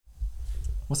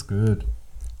What's good?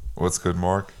 What's good,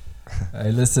 Mark?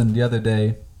 Hey, listen, the other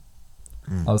day,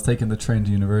 I was taking the train to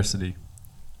university.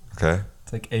 Okay.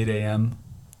 It's like 8 a.m.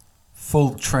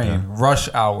 Full train, rush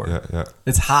hour. Yeah.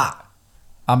 It's hot.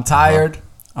 I'm tired.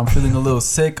 I'm feeling a little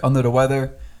sick, under the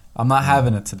weather. I'm not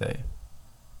having it today.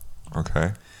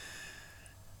 Okay.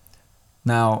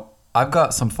 Now, I've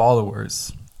got some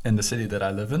followers in the city that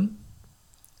I live in,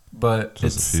 but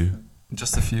Just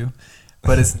a few.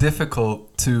 But it's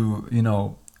difficult to,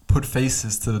 put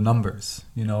faces to the numbers.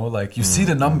 Like you see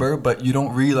the number, but you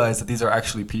don't realize that these are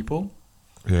actually people.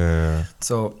 Yeah.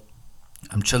 So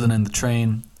I'm chilling in the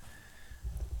train,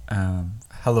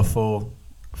 hella full,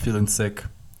 feeling sick,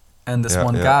 and this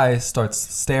one guy starts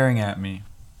staring at me.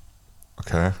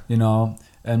 Okay.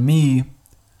 And me,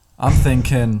 I'm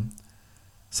thinking,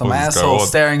 some asshole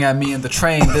staring at me in the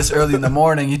train this early in the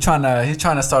morning. He's trying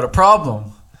to start a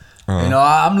problem.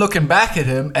 I'm looking back at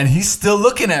him, and he's still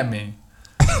looking at me.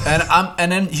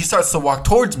 And then he starts to walk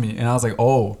towards me, and I was like,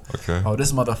 oh,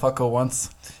 this motherfucker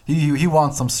wants he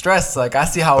wants some stress. Like, I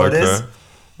see how it is.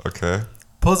 Okay.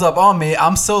 Pulls up on me.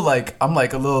 I'm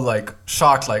like a little like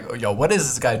shocked. Like, yo, what is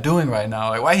this guy doing right now?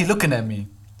 Like, why are he looking at me?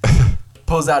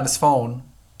 Pulls out his phone.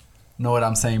 Know what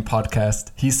I'm saying?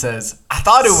 Podcast. He says, I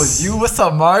thought it was you. What's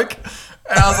up, Mark?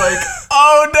 And I was like,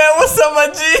 oh, damn, what's up, my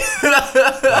G?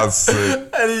 That's sick.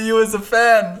 And he was a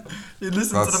fan. He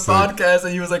listened to the podcast,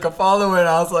 and he was like a follower. And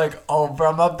I was like, oh,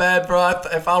 bro, my bad, bro.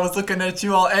 If I was looking at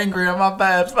you all angry, I'm my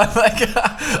bad. But like,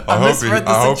 I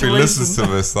hope he listens to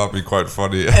this. That'd be quite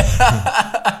funny. That's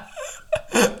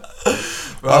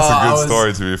a good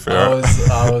story, to be fair.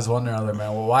 I was wondering, man,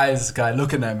 well, why is this guy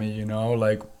looking at me? And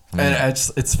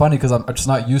it's funny because I'm just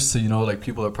not used to like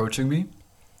people approaching me.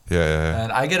 Yeah.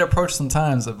 And I get approached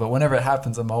sometimes, but whenever it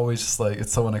happens, I'm always just like,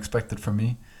 it's so unexpected for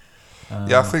me.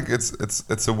 I think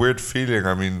it's a weird feeling.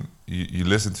 I mean, you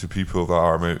listen to people that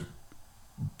are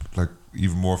like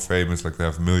even more famous, like they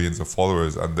have millions of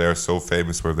followers, and they're so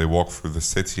famous where they walk through the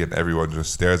city and everyone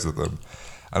just stares at them,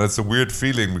 and it's a weird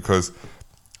feeling because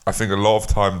I think a lot of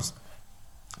times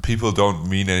people don't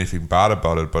mean anything bad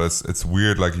about it, but it's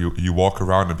weird. Like you walk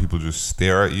around and people just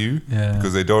stare at you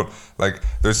because they don't like.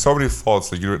 There's so many thoughts.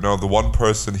 Like the one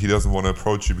person, he doesn't want to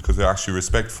approach you because they're actually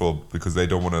respectful, because they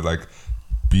don't want to like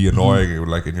be annoying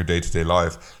like in your day-to-day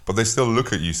life, but they still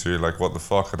look at you, so you're like, what the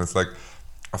fuck? And it's like,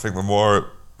 I think the more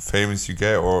famous you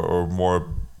get or more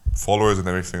followers and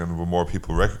everything, and the more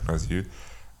people recognize you,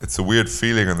 it's a weird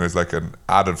feeling, and there's like an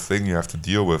added thing you have to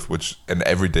deal with, which an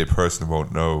everyday person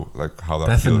won't know, like how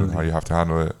that feels and how you have to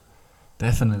handle it.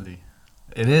 Definitely.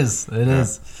 It is.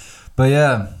 But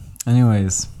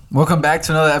anyways, welcome back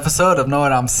to another episode of Know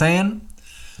What I'm Saying.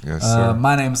 Yes, sir.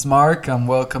 My name's Mark. I'm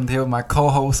welcomed here with my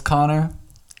co-host Connor.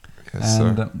 Yes,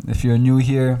 and sir. If you're new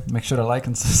here, make sure to like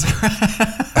and subscribe.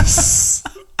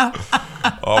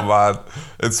 Oh man,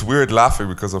 it's weird laughing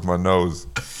because of my nose.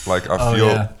 Like I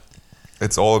feel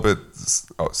it's all a bit.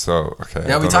 Okay.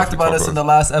 Yeah, we talked about this in the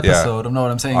last episode. I know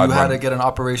what I'm saying. You had to get an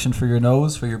operation for your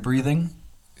nose, for your breathing.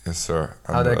 Yes, sir.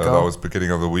 And how'd that go? That was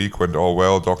beginning of the week. Went all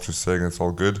well. Doctor's saying it's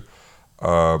all good.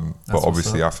 But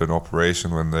obviously after an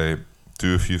operation, when they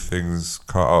do a few things,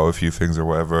 cut out a few things or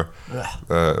whatever,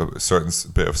 a certain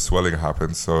bit of swelling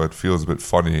happens, so it feels a bit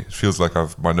funny. It feels like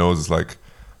my nose is like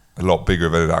a lot bigger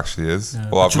than it actually is. Yeah,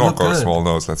 well, I've not got a small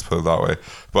nose, let's put it that way,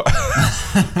 but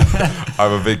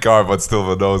I'm a big guy, but still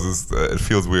the nose is it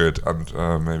feels weird,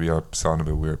 and maybe I sound a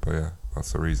bit weird, but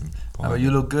that's the reason. But you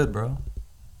look good, bro.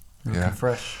 You're looking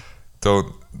fresh.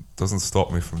 Doesn't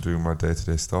stop me from doing my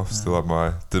day-to-day stuff. Still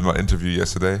did my interview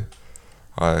yesterday.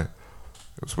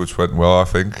 Which went well, I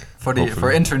think. For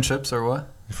internships or what?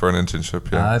 For an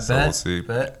internship, yeah. So we'll see.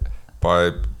 Bet.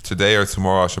 By today or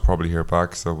tomorrow, I should probably hear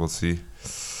back. So we'll see.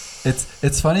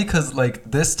 It's funny because like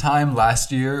this time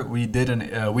last year we did an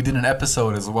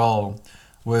episode as well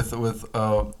with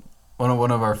one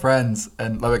of our friends,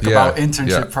 and like about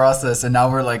internship process, and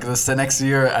now we're like this the next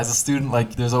year as a student,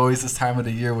 like there's always this time of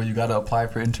the year where you got to apply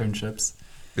for internships.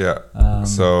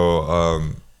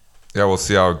 We'll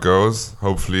see how it goes.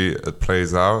 Hopefully it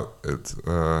plays out.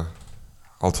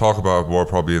 I'll talk about it more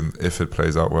probably if it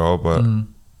plays out well, but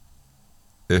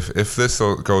if this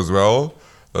goes well,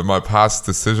 then my past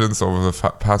decisions over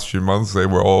the past few months, they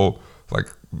were all like,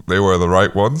 they were the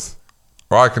right ones.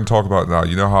 Or I can talk about it now.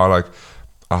 You know how like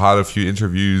I had a few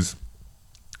interviews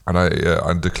and I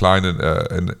declined an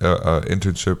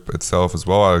internship itself as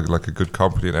well. I like a good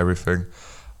company and everything.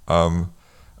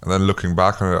 And then looking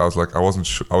back on it, I was like, I wasn't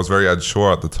sure. I was very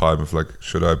unsure at the time of like,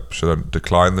 should I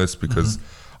decline this, because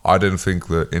I didn't think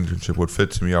the internship would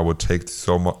fit me. I would take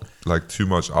too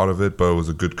much out of it, but it was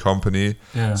a good company.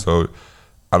 Yeah. So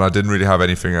and I didn't really have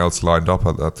anything else lined up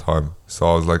at that time. So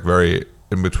I was like very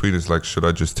in between. It's like, should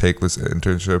I just take this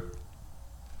internship,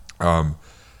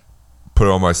 put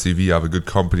it on my CV, have a good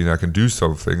company and I can do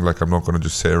something, like I'm not going to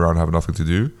just sit around and have nothing to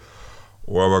do,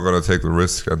 or am I going to take the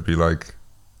risk and be like,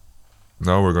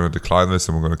 no, we're going to decline this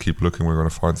and we're going to keep looking, we're going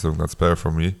to find something that's better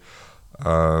for me,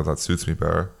 that suits me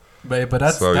better. But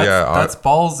that's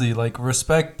ballsy, like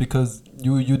respect, because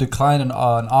you declined an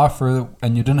offer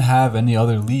and you didn't have any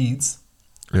other leads.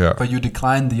 Yeah. But you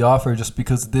declined the offer just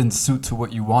because it didn't suit to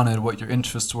what you wanted, what your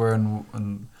interests were,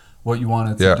 and what you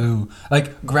wanted to do.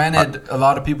 Like, granted, a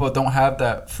lot of people don't have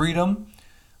that freedom,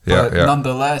 but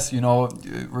nonetheless, you know,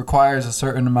 it requires a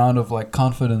certain amount of like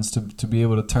confidence to be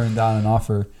able to turn down an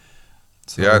offer.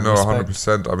 So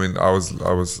 100%. I mean, I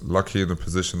was lucky in the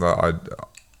position that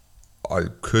I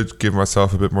could give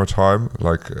myself a bit more time.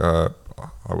 Like, I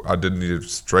didn't need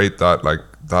straight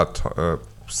that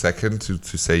second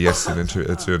to say yes to an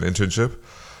internship.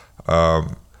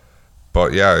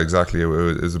 But yeah, exactly. It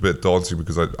was a bit daunting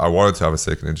because I wanted to have a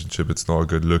second internship. It's not a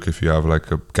good look if you have like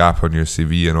a gap on your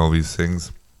CV and all these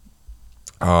things.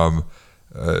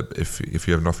 If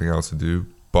you have nothing else to do,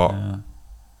 but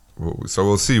so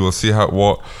we'll see. We'll see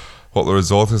what the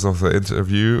result is of the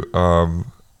interview.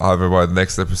 Either by the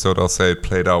next episode I'll say it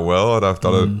played out well and I've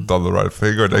done the right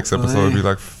thing, or next episode I'll be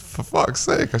like, for fuck's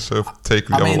sake, I should have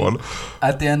taken the other one.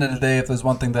 At the end of the day, if there's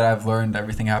one thing that I've learned,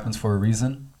 everything happens for a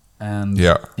reason. And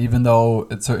even though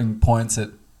at certain points it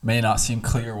may not seem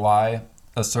clear why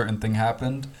a certain thing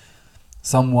happened,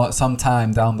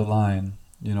 sometime down the line,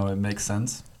 you know, it makes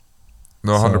sense.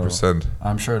 No, 100%.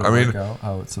 I'm sure it'll work out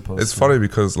how it's supposed to. It's funny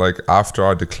because like after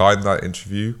I declined that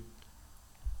interview,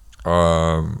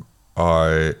 I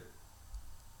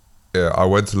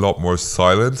went a lot more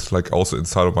silent, like also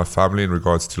inside of my family in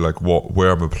regards to like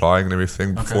where I'm applying and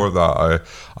everything. Before that,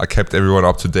 I kept everyone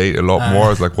up to date a lot more. I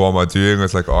was like, what am I doing? I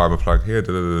was like, oh, I'm applying here,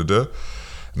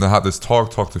 And I had this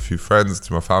talked to a few friends,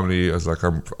 to my family. I was like,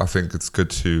 I think it's good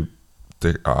to,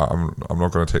 I'm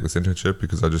not going to take this internship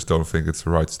because I just don't think it's the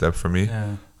right step for me.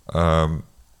 And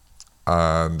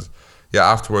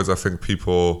afterwards, I think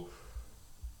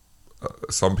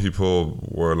some people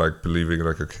were like believing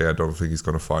like, okay, I don't think he's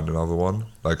going to find another one.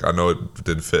 Like, I know it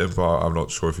didn't fit him, but I'm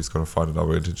not sure if he's going to find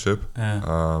another internship.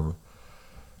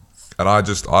 And I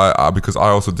because I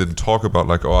also didn't talk about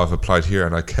like, oh, I've applied here,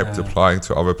 and I kept applying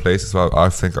to other places that I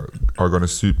think are going to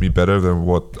suit me better than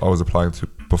what I was applying to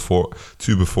before.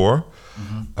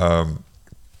 And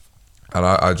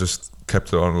I just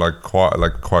kept it on like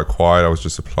quite quiet. I was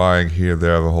just applying here and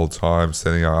there the whole time,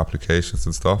 sending out applications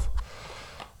and stuff.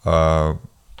 So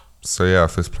yeah,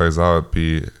 if this plays out,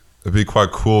 it'd be quite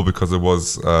cool because it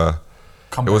was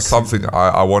something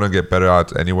I want to get better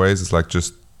at anyways. It's like,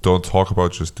 just don't talk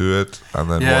about, just do it, and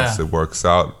then once it works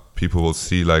out, people will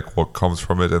see like what comes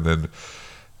from it, and then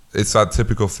it's that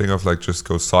typical thing of like, just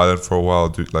go silent for a while,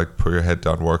 do like put your head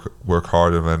down, work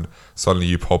hard, and then suddenly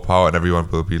you pop out and everyone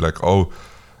will be like, oh,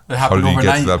 how did you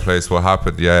get to that place? What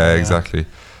happened? Yeah, exactly.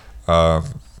 So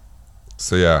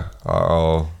yeah,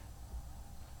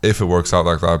 if it works out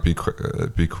like that,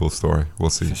 it'd be a cool story. We'll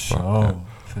see.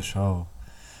 For sure.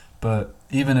 But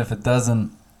even if it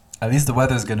doesn't, at least the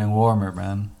weather's getting warmer,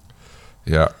 man.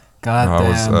 Yeah. God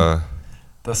damn.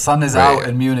 The sun is out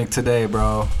in Munich today,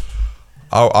 bro.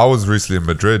 I was recently in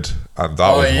Madrid, and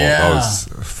that was hot. That was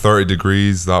 30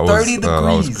 degrees. That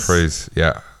was crazy.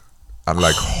 Yeah. And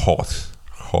like hot.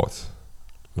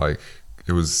 Like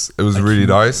it was like really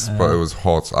nice, but it was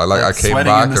hot. I came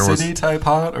back and it was sweating in the city type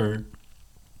hot, or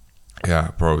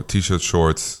yeah, bro, t-shirt,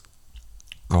 shorts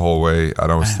the whole way,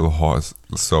 and I was still hot.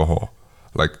 So hot.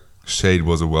 Like, shade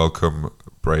was a welcome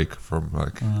break from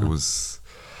like it was.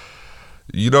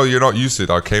 You know, you're not used to it.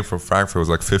 I came from Frankfurt. It was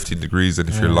like 15 degrees, and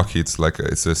if you're lucky,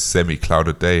 it's a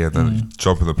semi-clouded day, and then you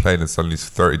jump in the plane and suddenly it's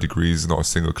 30 degrees, not a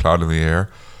single cloud in the air,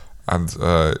 and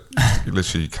you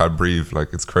literally can't breathe.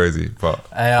 Like, it's crazy, but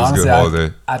it was a good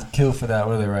holiday. I'd kill for that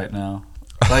weather right now.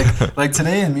 Like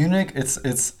today in Munich, it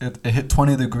hit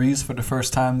 20 degrees for the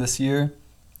first time this year,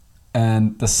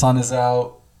 and the sun is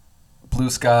out, blue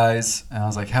skies, and I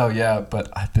was like, hell yeah, but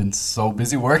I've been so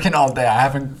busy working all day. I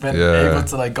haven't been able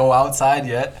to like go outside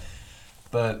yet,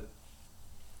 but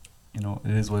you know,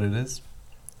 it is what it is.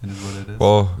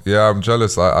 Well, yeah, I'm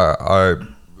jealous. I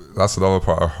that's another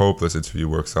part. I hope this interview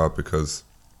works out because,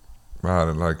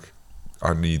 man, like,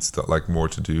 I need more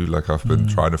to do. Like, I've been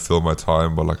trying to fill my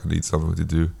time, but like, I need something to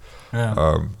do.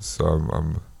 So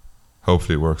I'm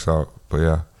hopefully it works out. But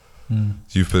yeah,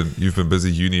 you've been busy,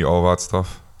 uni, all that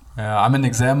stuff. Yeah, I'm in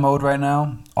exam mode right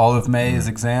now. All of May is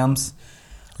exams.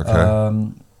 Okay.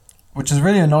 which is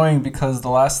really annoying because the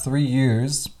last 3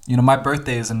 years, you know, my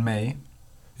birthday is in May.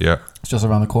 Yeah. It's just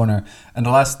around the corner. And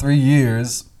the last 3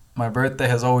 years, my birthday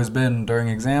has always been during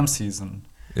exam season.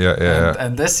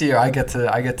 And this year I get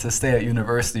to stay at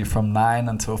university from 9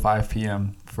 until 5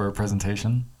 p.m. for a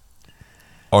presentation.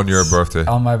 On your birthday?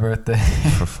 On my birthday.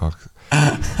 For fuck.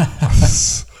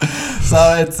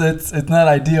 So it's not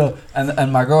ideal.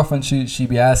 And my girlfriend, she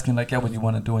be asking like, yeah, what do you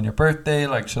want to do on your birthday?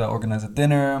 Like, should I organize a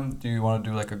dinner? Do you want to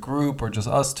do like a group or just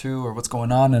us two, or what's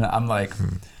going on? And I'm like,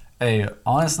 hey,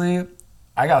 honestly,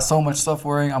 I got so much stuff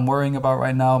I'm worrying about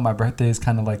right now. My birthday is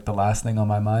kind of like the last thing on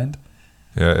my mind.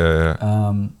 Yeah.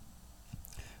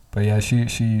 But yeah,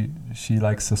 she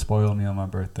likes to spoil me on my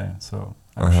birthday, so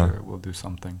I'm sure we'll do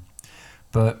something.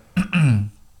 But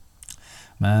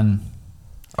man,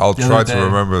 I'll try to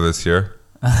remember this year.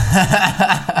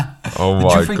 Oh my god!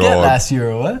 Did you forget last year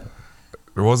or what?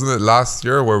 Wasn't it last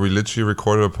year where we literally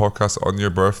recorded a podcast on your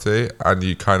birthday and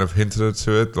you kind of hinted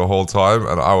to it the whole time,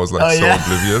 and I was like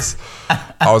oblivious.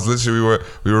 I was literally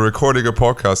we were recording a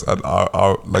podcast and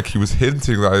I like he was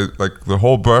hinting that like the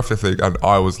whole birthday thing, and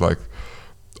I was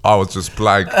just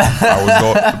blank. I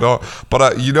was not.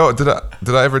 But you know, did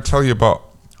I ever tell you about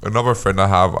another friend I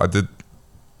have? I did.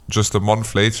 Just a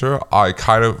month later, I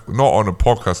kind of, not on a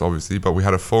podcast obviously, but we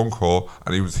had a phone call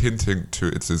and he was hinting to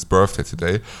it's his birthday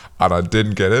today, and I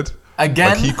didn't get it.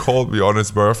 Again? Like, he called me on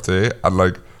his birthday and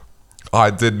like I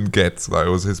didn't get that it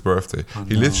was his birthday.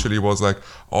 He literally was like,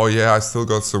 oh yeah, I still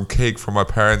got some cake from my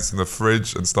parents in the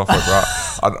fridge and stuff like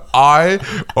that. And I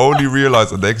only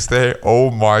realized the next day, oh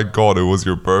my god, it was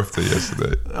your birthday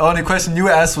yesterday. The only question you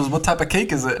asked was, what type of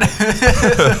cake is it?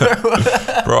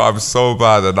 Bro, I'm so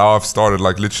bad, and now I've started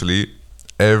like literally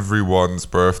everyone's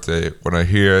birthday when I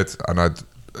hear it, and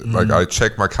I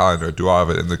check my calendar. Do I have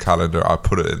it in the calendar? I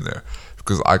put it in there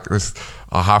because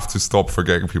I have to stop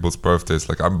forgetting people's birthdays.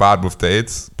 Like, I'm bad with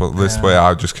dates, but this way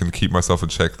I just can keep myself in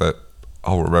check that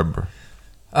I'll remember.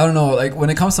 I don't know. Like,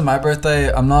 when it comes to my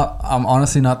birthday, I'm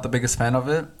honestly not the biggest fan of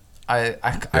it. I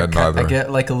get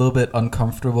like a little bit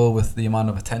uncomfortable with the amount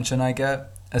of attention I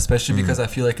get, especially because I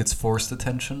feel like it's forced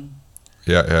attention.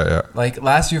 Yeah. Like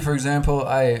last year, for example,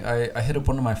 I hit up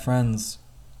one of my friends,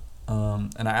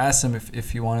 and I asked him if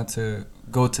he wanted to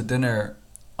go to dinner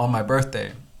on my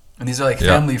birthday. And these are like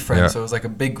family friends, so it was like a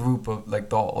big group of like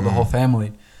the whole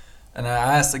family. And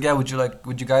I asked, like, would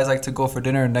you guys like to go for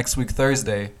dinner next week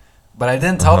Thursday? But I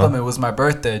didn't tell them it was my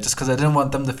birthday, just because I didn't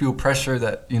want them to feel pressure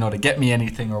that, you know, to get me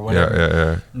anything or whatever.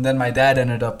 Yeah. And then my dad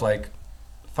ended up like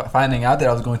finding out that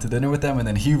I was going to dinner with them, and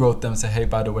then he wrote them and said, hey,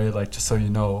 by the way, like, just so you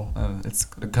know, it's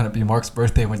gonna be Mark's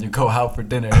birthday when you go out for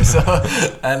dinner. So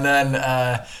and then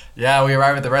we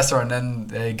arrived at the restaurant, and then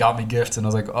they got me gifts, and I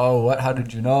was like, oh, what, how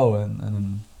did you know?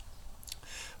 And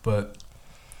but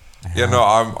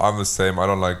I'm the same. I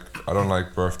don't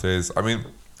like birthdays. I mean,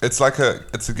 it's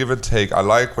a give and take. I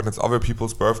like when it's other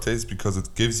people's birthdays because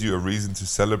it gives you a reason to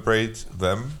celebrate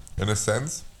them in a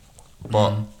sense.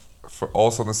 But for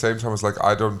also at the same time, it's like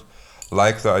I don't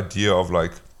like the idea of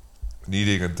like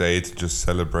needing a day to just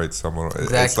celebrate someone.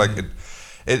 Exactly. It's like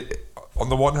it on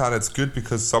the one hand, it's good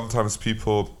because sometimes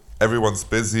everyone's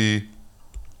busy.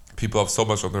 People have so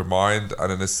much on their mind,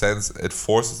 and in a sense, it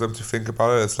forces them to think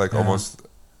about it. It's like almost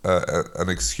an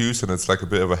excuse, and it's like a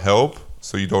bit of a help,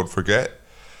 so you don't forget.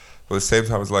 But at the same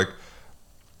time, it's like,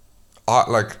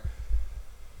 I'm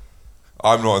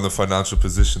not in the financial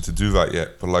position to do that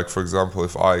yet. But like, for example,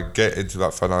 if I get into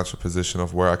that financial position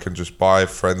of where I can just buy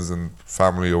friends and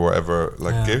family or whatever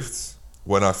gifts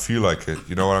when I feel like it,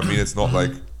 you know what I mean? It's not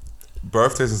like.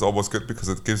 Birthdays is almost good because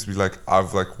it gives me like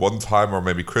I've like one time, or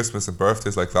maybe Christmas and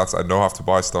birthdays, like I know I have to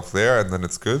buy stuff there, and then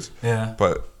it's good. Yeah.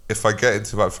 But if I get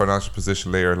into that financial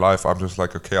position later in life, I'm just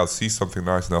like, okay, I'll see something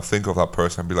nice and I'll think of that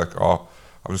person and be like, oh,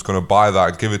 I'm just gonna buy that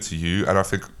and give it to you. And I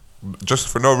think just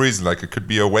for no reason, like it could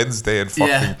be a Wednesday in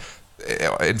fucking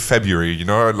in February, you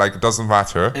know, like it doesn't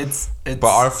matter. It's But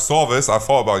I saw this, I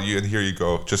thought about you, and here you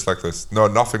go, just like this. No,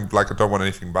 nothing. Like I don't want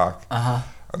anything back.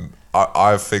 And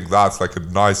I think that's like a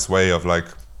nice way of like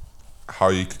how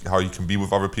you can be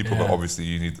with other people, but obviously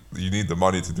you need the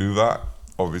money to do that,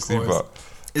 obviously. But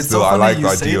it's still, so I like you the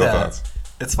idea of that.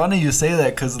 It's funny you say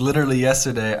that because literally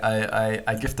yesterday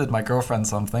I gifted my girlfriend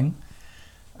something.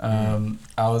 I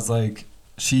was like,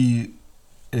 she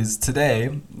is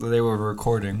today. They were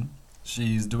recording.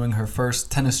 She's doing her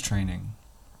first tennis training.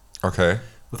 Okay.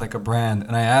 With like a brand,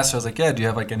 and I asked her, I was like, yeah, do you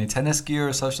have like any tennis gear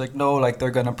or such? She's like, no, like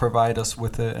they're gonna provide us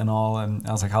with it and all. And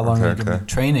I was like, how long are you gonna be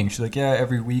training? She's like, yeah,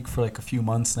 every week for like a few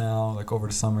months now, like over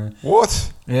the summer.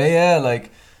 What? It's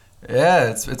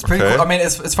pretty cool. I mean,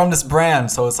 it's from this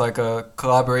brand, so it's like a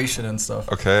collaboration and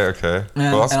stuff. Okay.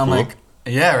 And, Well, that's and I'm cool. like,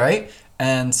 Yeah, right.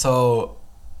 And so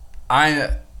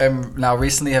I am now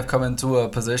recently have come into a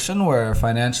position where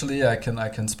financially I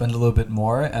can spend a little bit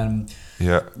more. And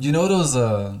Yeah. you know those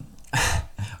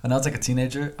when I was like a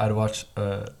teenager, I'd watch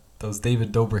those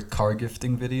David Dobrik car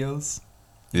gifting videos.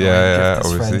 You know, he'd gift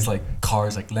his friends like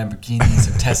cars like Lamborghinis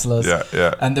or Teslas.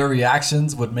 Yeah. And their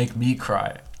reactions would make me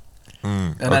cry.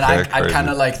 And then I kind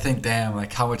of like think, damn,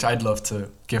 like how much I'd love to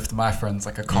gift my friends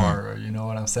like a car, or you know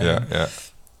what I'm saying? Yeah.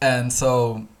 And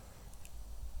so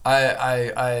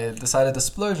I decided to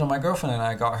splurge on my girlfriend, and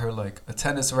I got her like a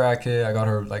tennis racket. I got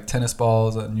her like tennis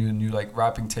balls and new like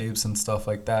wrapping tapes and stuff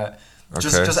like that.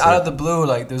 Just out of the blue,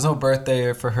 like there's no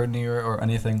birthday for her near or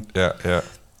anything. Yeah.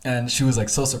 And she was like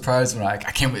so surprised when it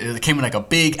came in like a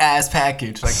big ass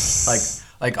package,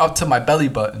 like up to my belly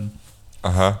button.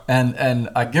 And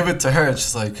I give it to her, and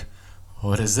she's like,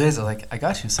 "What is this?" I'm like, "I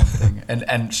got you something."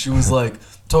 and she was like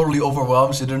totally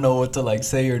overwhelmed. She didn't know what to like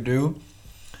say or do.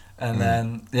 And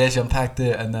then she unpacked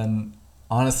it, and then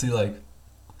honestly, like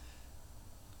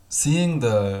seeing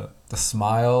the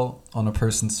smile on a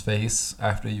person's face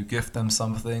after you gift them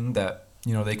something that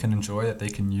you know they can enjoy, that they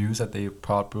can use, that they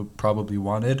probably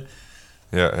wanted.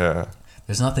 Yeah.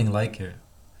 There's nothing like it.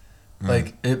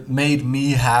 Like it made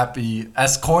me happy.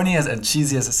 As corny and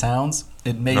cheesy as it sounds,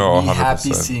 it made me 100%.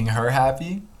 happy seeing her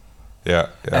happy. Yeah.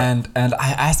 And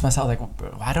I asked myself, like,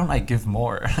 why don't I give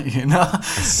more? you know,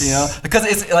 because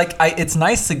it's like it's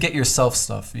nice to get yourself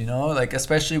stuff, you know, like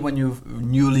especially when you've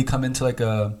newly come into like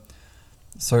a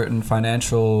certain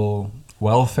financial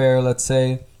welfare, let's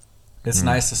say. It's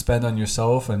nice to spend on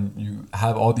yourself, and you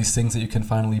have all these things that you can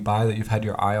finally buy that you've had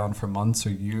your eye on for months or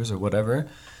years or whatever.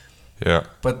 Yeah.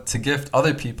 But to gift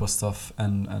other people stuff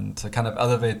and to kind of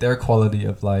elevate their quality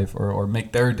of life or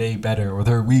make their day better or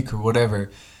their week or whatever.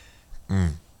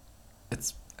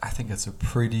 I think it's a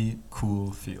pretty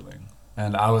cool feeling.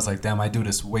 And I was like, damn, I do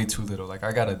this way too little. Like,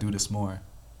 I gotta do this more.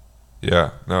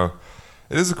 Yeah, no.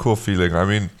 It is a cool feeling. I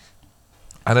mean,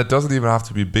 and it doesn't even have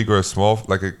to be big or small.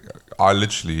 Like, I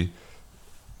literally,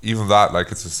 even that,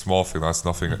 like, it's a small thing. That's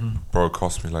nothing. Bro, it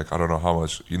cost me, like, I don't know how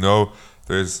much. You know,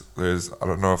 there's I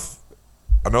don't know if,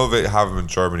 I know they have them in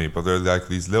Germany, but they're like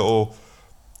these little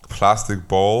plastic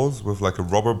balls with like a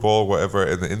rubber ball, whatever,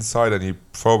 in the inside, and you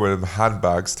throw it in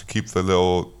handbags to keep the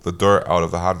dirt out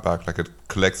of the handbag. Like it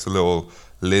collects a little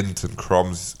lint and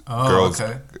crumbs girls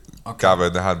gather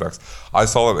in the handbags. I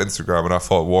saw them on Instagram and I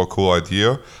thought, what a cool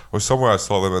idea. Or somewhere I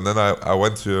saw them, and then I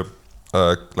went to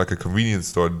like a convenience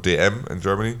store, DM in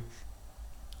Germany,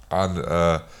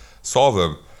 and saw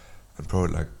them, and bro,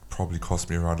 like probably cost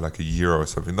me around like €1 or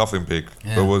something, nothing big.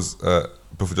 It was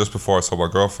just before I saw my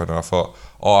girlfriend, and I thought,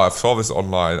 oh, I saw this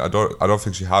online. I don't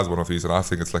think she has one of these, and I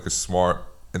think it's like a smart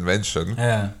invention.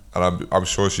 Yeah. And I'm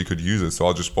sure she could use it, so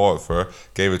I just bought it for her,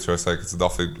 gave it to her. It's like, it's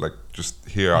nothing, like just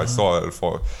here. I saw it and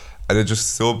thought, and it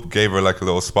just still gave her like a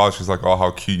little smile. She's like, oh,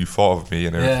 how cute you thought of me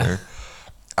and everything.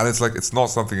 And it's like, it's not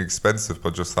something expensive,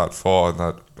 but just that thought and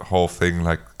that whole thing,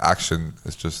 like action,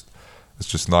 it's just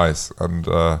nice. And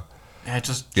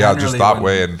just that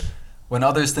way. And when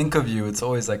others think of you, it's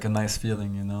always like a nice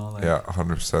feeling, you know. Like,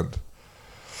 100%.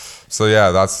 So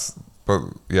but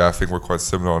I think we're quite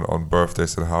similar on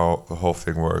birthdays and how the whole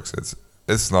thing works.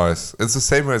 It's nice. It's the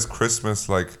same way as Christmas.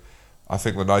 Like, I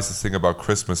think the nicest thing about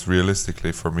Christmas,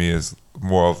 realistically, for me, is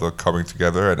more of the coming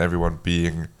together and everyone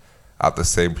being at the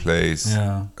same place,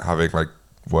 having like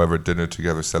whatever dinner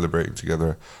together, celebrating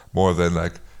together, more than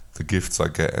like the gifts I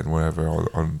get and whatever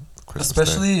on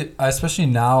Christmas Day. Especially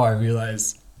now, I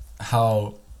realize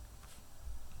how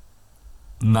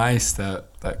nice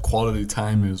that quality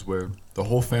time is where the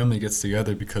whole family gets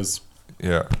together, because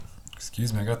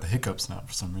excuse me, I got the hiccups now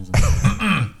for some reason.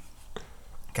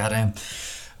 Goddamn.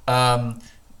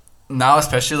 Now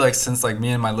especially like since like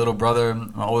me and my little brother,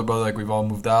 my older brother, like we've all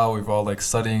moved out, we've all like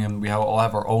studying, and we all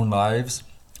have our own lives,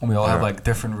 and we all have like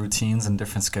different routines and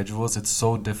different schedules. It's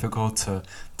so difficult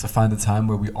to find a time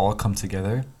where we all come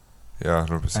together.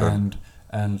 100%.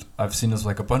 And I've seen this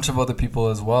like a bunch of other people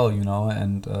as well, you know,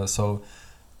 and so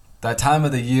that time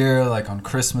of the year, like on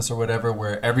Christmas or whatever,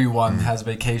 where everyone has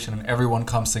vacation and everyone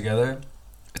comes together,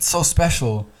 it's so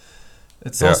special.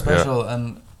 It's so special.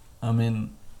 And I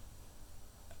mean,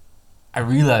 I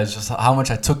realized just how much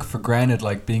I took for granted,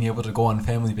 like being able to go on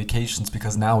family vacations,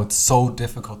 because now it's so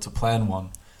difficult to plan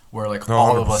one where like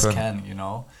all of us can, you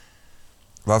know.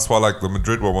 That's why like the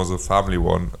Madrid one was a family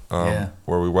one,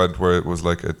 where we went, where it was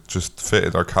like, it just fit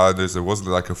in our calendars. It wasn't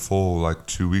like a full like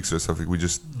 2 weeks or something. We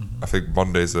just, I think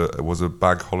Monday's it was a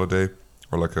bank holiday,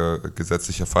 or like a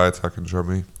gesetzlicher Feiertag in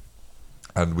Germany,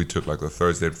 and we took like the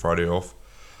Thursday and Friday off,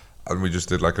 and we just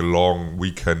did like a long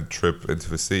weekend trip into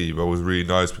the sea. But it was really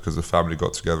nice because the family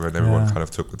got together and everyone kind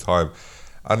of took the time.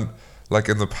 And like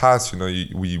in the past, you know,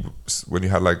 when you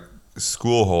had like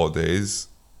school holidays,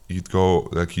 you'd go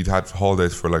like you'd had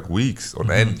holidays for like weeks on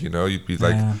end. You know, you'd be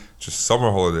like just summer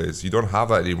holidays. You don't have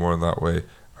that anymore in that way.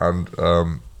 And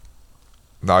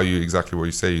now you exactly what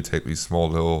you say. You take these small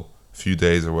little few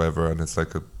days or whatever, and it's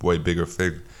like a way bigger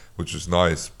thing, which is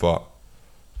nice. But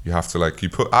you have to like you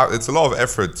put out. It's a lot of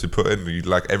effort to put in. You,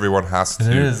 like everyone has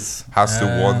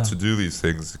to want to do these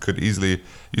things. It could easily.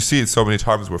 You see it so many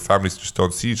times where families just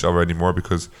don't see each other anymore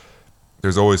because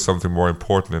there's always something more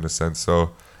important in a sense.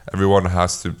 So everyone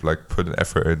has to like put an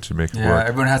effort in to make it work. Yeah,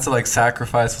 everyone has to like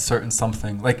sacrifice a certain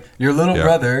something. Like your little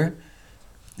brother,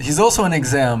 he's also in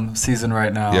exam season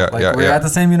right now. We're at the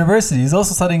same university. He's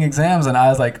also studying exams, and I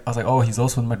was like, oh, he's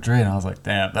also in Madrid. And I was like,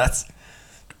 damn, that's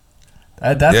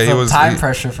some time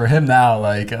pressure for him now.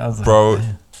 Like, I was like, bro,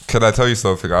 can I tell you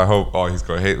something? I hope. Oh, he's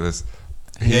gonna hate this.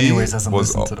 He anyways doesn't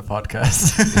listen to the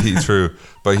podcast. True,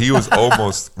 but he was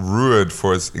almost ruined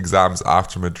for his exams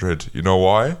after Madrid. You know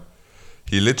why?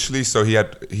 He literally, so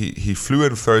he flew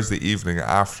in Thursday evening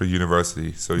after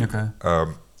university. So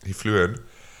he flew in,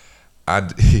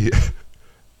 and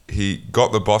he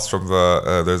got the bus from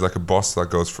there's like a bus that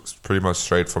goes pretty much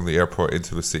straight from the airport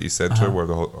into the city center where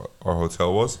our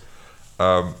hotel was,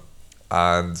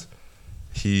 and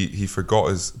he forgot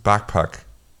his backpack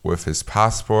with his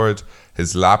passport,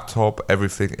 his laptop,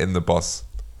 everything in the bus.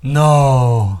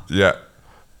 No. Yeah,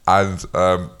 and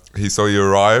he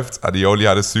arrived and he only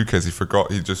had a suitcase.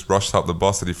 He just rushed out the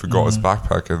bus and he forgot his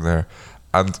backpack in there.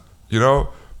 And you know,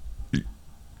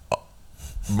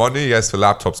 money, yes, the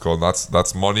laptop's gone.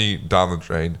 That's money down the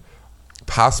drain.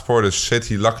 Passport is shit.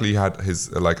 He luckily had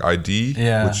his like ID,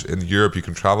 which in Europe you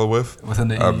can travel with. Within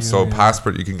the EU, so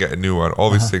passport you can get a new one.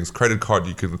 All these things. Credit card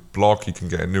you can block. You can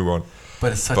get a new one.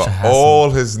 But it's such a hassle.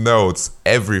 All his notes,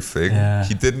 everything,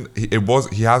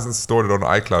 he hasn't stored it on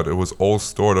iCloud. It was all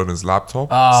stored on his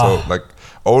laptop. So like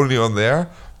only on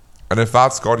there. And if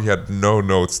that's gone, he had no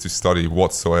notes to study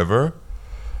whatsoever.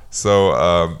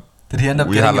 So did he end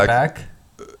up getting it back?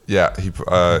 Yeah, he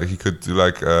could do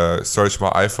like search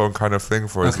my iPhone kind of thing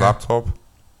for his laptop.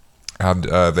 And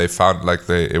they found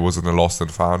it was in a lost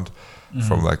and found.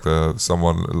 From like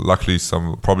luckily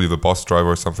probably the bus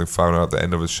driver or something found out at the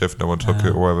end of his shift. No one took it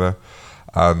or whatever,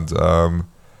 and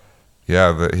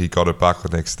he got it back the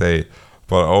next day.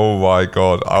 But oh my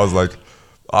god, I was like,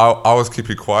 I was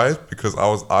keeping quiet because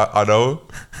I know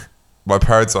my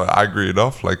parents are angry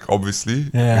enough. Like obviously,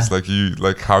 it's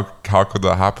like how could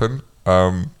that happen?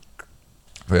 But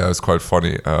yeah, it was quite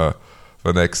funny. The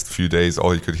next few days,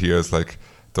 all you could hear is like,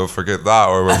 don't forget that,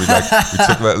 or when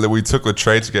we took the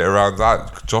train to get around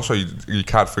that. Joshua, you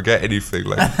can't forget anything.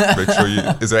 Like, make sure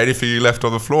is there anything you left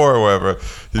on the floor or whatever?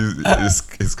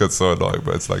 He's got so annoying,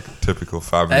 but it's like typical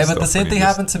family. Hey, but the same thing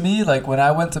happened to me. Like when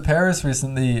I went to Paris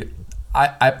recently,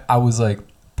 I was like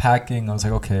packing. I was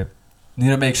like, okay, need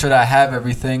to make sure that I have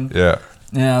everything. Yeah.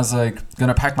 And I was like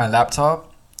gonna pack my laptop.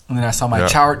 And then I saw my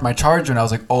charger, and I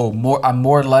was like, I'm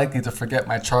more likely to forget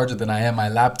my charger than I am my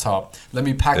laptop. Let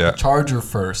me pack the charger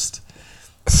first.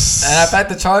 And I packed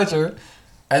the charger,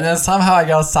 and then somehow I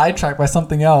got sidetracked by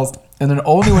something else. And then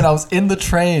only when I was in the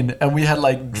train and we had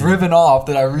like driven off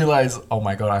did I realize, oh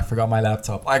my god, I forgot my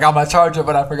laptop. I got my charger,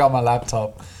 but I forgot my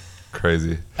laptop.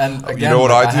 Crazy. And again, you know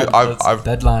what I do? I've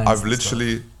deadlines. I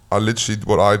literally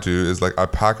what I do is like I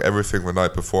pack everything the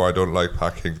night before. I don't like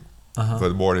packing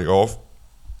the morning off.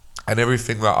 And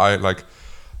everything that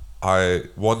I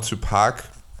want to pack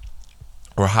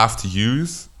or have to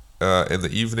use in the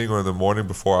evening or in the morning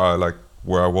before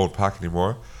where I won't pack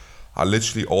anymore, I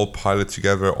literally all pile it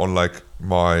together on like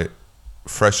my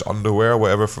fresh underwear or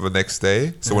whatever for the next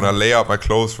day. So when I lay out my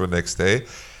clothes for the next day,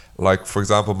 like for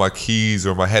example my keys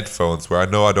or my headphones where I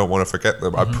know I don't want to forget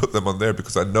them, I put them on there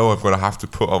because I know I'm going to have to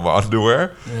put on my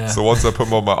underwear. So once I put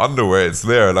them on my underwear, it's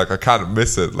there, like I can't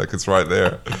miss it, like it's right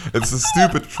there. It's a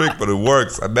stupid trick, but it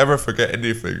works. I never forget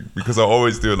anything because I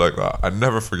always do it like that. I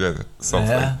never forget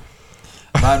something.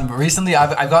 Man, recently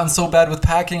I've gotten so bad with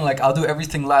packing, like I'll do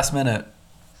everything last minute.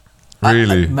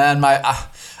 Really? I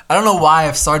don't know why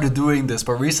I've started doing this,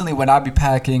 but recently when I be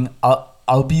packing,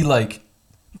 I'll be like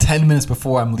 10 minutes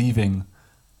before I'm leaving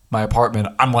my apartment,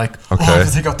 I'm like, I have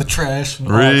to take out the trash. And,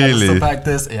 really? I gotta still pack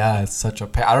this. Yeah, it's such a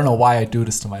pain. I don't know why I do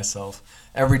this to myself.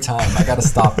 Every time. I gotta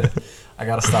stop it.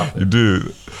 You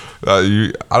do.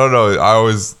 I don't know.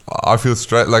 I feel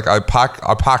stressed. Like I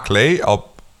pack late. I'll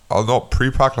not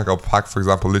pre-pack. Like I'll pack, for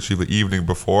example, literally the evening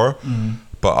before.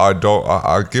 But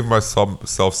I give myself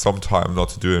some time not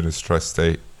to do it in a stressed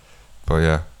state. But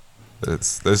yeah.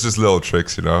 There's just little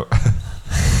tricks, you know.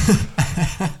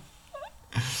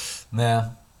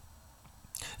 Yeah.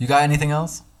 You got anything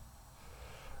else?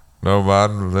 No,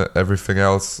 man. Everything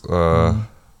else.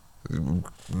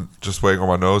 Just waiting on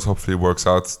my nose. Hopefully, it works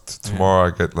out. Tomorrow,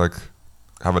 I get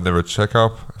have another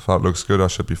checkup. If that looks good, I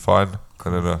should be fine.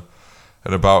 And then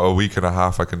in about a week and a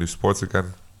half, I can do sports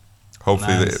again.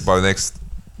 Hopefully, Nice. by next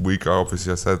week,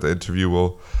 obviously, I said the interview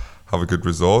will have a good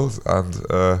result. And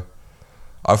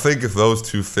I think if those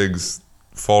two things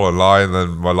fall in line,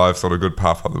 then my life's on a good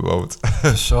path at the moment.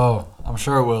 For sure. I'm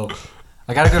sure it will.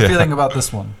 I got a good feeling about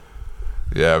this one.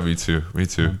 Yeah, me too.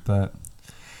 But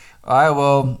alright,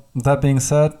 well, with that being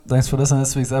said, thanks for listening to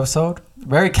this week's episode.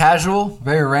 Very casual,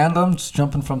 very random, just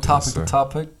jumping from topic to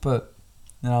topic, but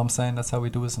you know what I'm saying, that's how we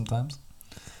do it sometimes.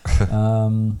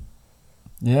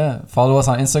 Yeah, follow us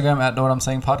on Instagram at Know What I'm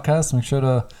Saying Podcast. Make sure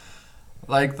to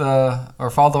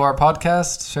follow our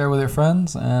podcast, share with your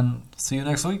friends, and see you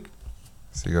next week.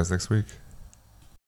 See you guys next week.